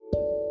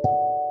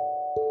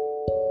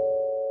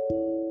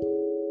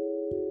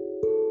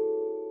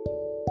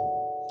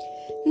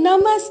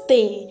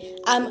Namaste,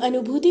 I'm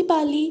Anubhuti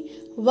Pali.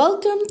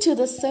 Welcome to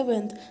the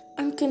 7th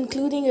and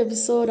concluding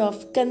episode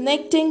of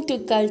Connecting to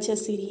Culture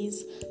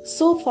series.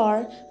 So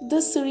far,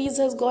 this series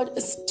has got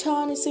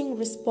astonishing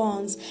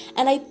response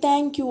and I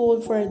thank you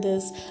all for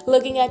this.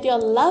 Looking at your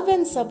love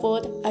and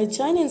support, I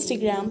joined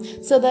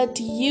Instagram so that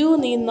you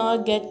need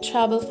not get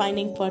trouble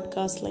finding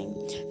podcast link.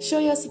 Show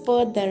your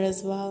support there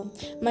as well.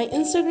 My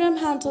Instagram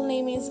handle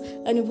name is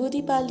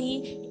Anubhuti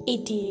Pali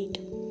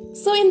 88.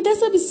 So in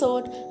this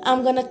episode,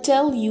 I'm gonna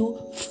tell you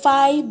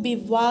 5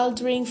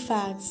 bewildering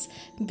facts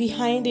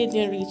behind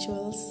Indian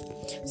rituals.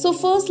 So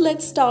first,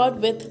 let's start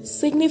with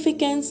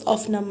significance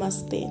of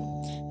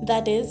Namaste.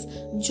 That is,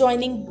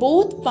 joining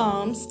both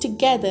palms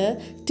together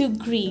to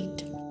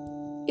greet.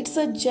 It's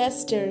a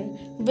gesture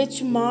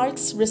which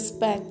marks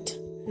respect,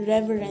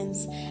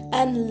 reverence,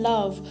 and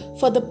love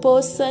for the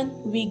person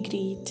we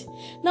greet.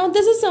 Now,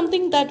 this is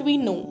something that we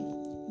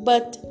know,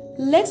 but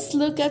let's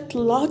look at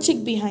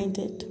logic behind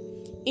it.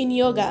 In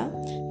yoga,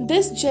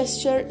 this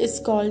gesture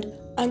is called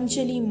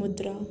Anjali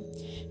Mudra.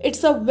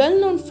 It's a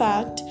well-known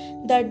fact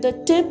that the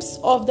tips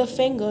of the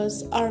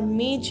fingers are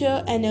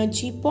major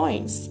energy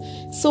points.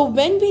 So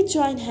when we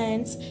join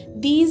hands,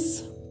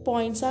 these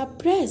points are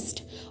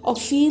pressed. A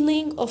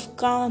feeling of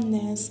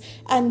calmness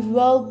and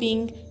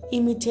well-being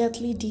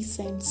immediately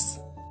descends.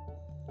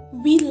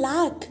 We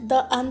lack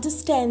the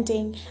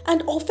understanding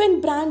and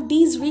often brand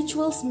these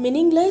rituals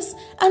meaningless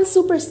and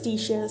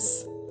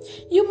superstitious.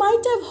 You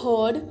might have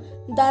heard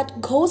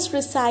that ghosts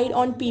reside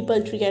on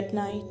people tree at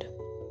night.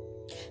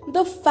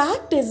 The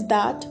fact is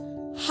that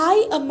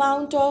high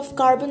amount of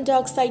carbon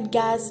dioxide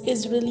gas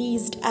is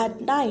released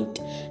at night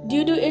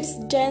due to its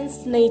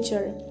dense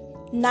nature.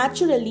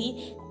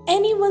 Naturally,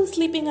 anyone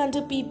sleeping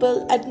under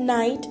people at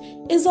night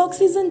is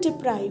oxygen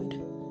deprived.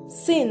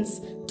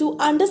 Since, to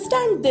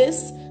understand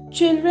this,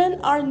 children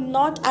are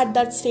not at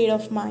that state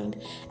of mind,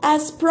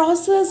 as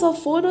process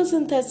of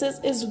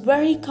photosynthesis is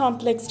very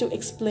complex to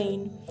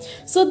explain.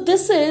 So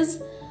this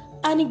is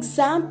an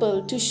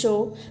example to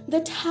show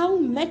that how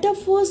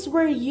metaphors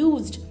were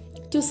used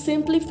to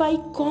simplify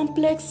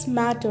complex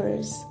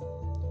matters.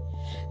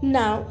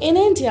 Now, in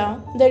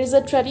India, there is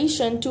a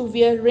tradition to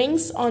wear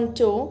rings on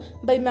toe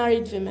by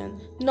married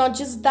women. Not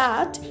just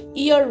that,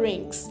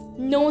 earrings,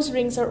 nose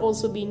rings are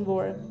also being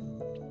worn.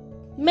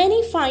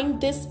 Many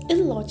find this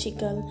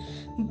illogical,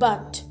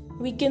 but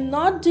we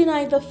cannot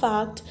deny the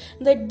fact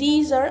that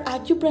these are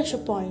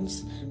acupressure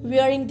points.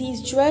 Wearing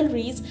these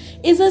jewelries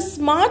is a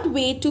smart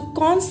way to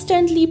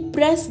constantly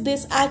press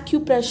these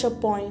acupressure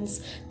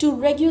points to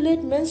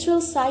regulate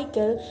menstrual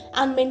cycle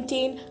and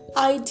maintain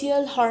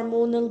ideal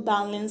hormonal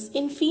balance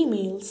in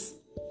females.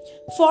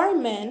 For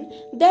men,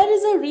 there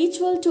is a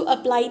ritual to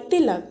apply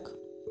tilak.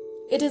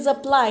 It is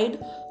applied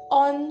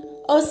on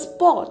a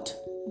spot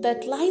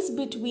that lies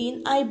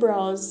between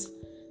eyebrows,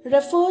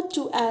 referred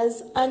to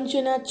as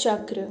Anjana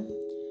Chakra.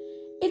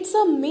 It's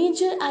a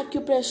major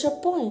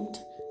acupressure point.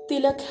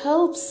 Tilak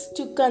helps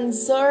to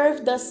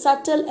conserve the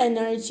subtle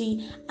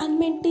energy and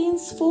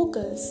maintains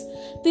focus.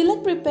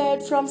 Tilak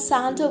prepared from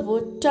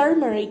sandalwood,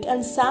 turmeric,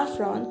 and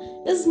saffron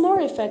is more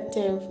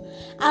effective.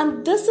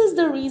 And this is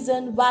the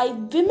reason why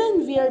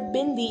women wear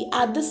bindi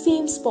at the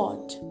same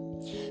spot.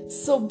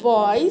 So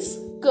boys,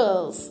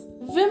 girls,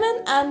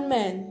 women and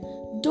men,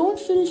 don't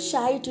feel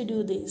shy to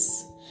do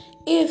this.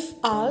 If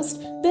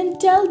asked, then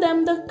tell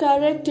them the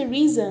correct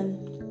reason.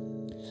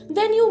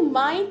 Then you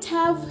might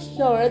have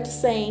heard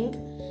saying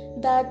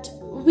that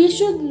we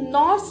should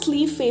not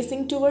sleep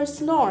facing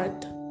towards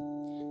north,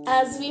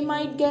 as we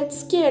might get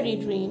scary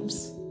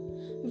dreams.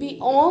 We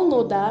all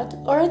know that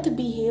Earth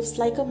behaves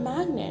like a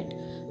magnet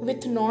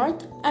with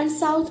north and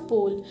south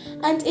pole,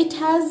 and it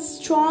has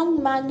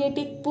strong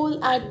magnetic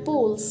pull at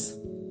poles.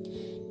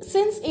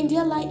 Since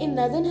India lies in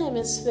northern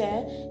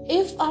hemisphere,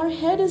 if our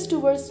head is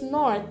towards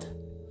north,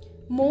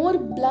 more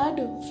blood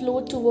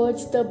flow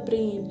towards the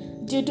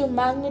brain due to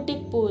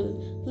magnetic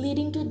pull,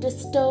 leading to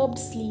disturbed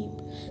sleep.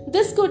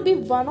 This could be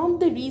one of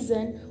the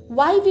reasons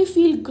why we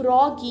feel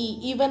groggy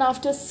even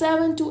after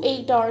 7 to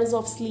 8 hours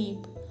of sleep.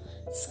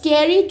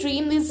 Scary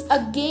dream is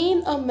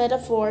again a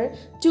metaphor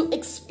to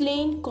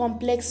explain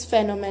complex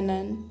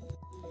phenomenon.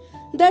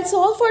 That's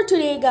all for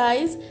today,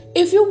 guys.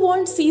 If you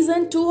want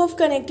season 2 of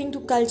Connecting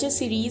to Culture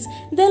series,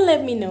 then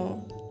let me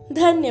know.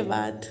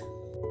 Dhanyavad.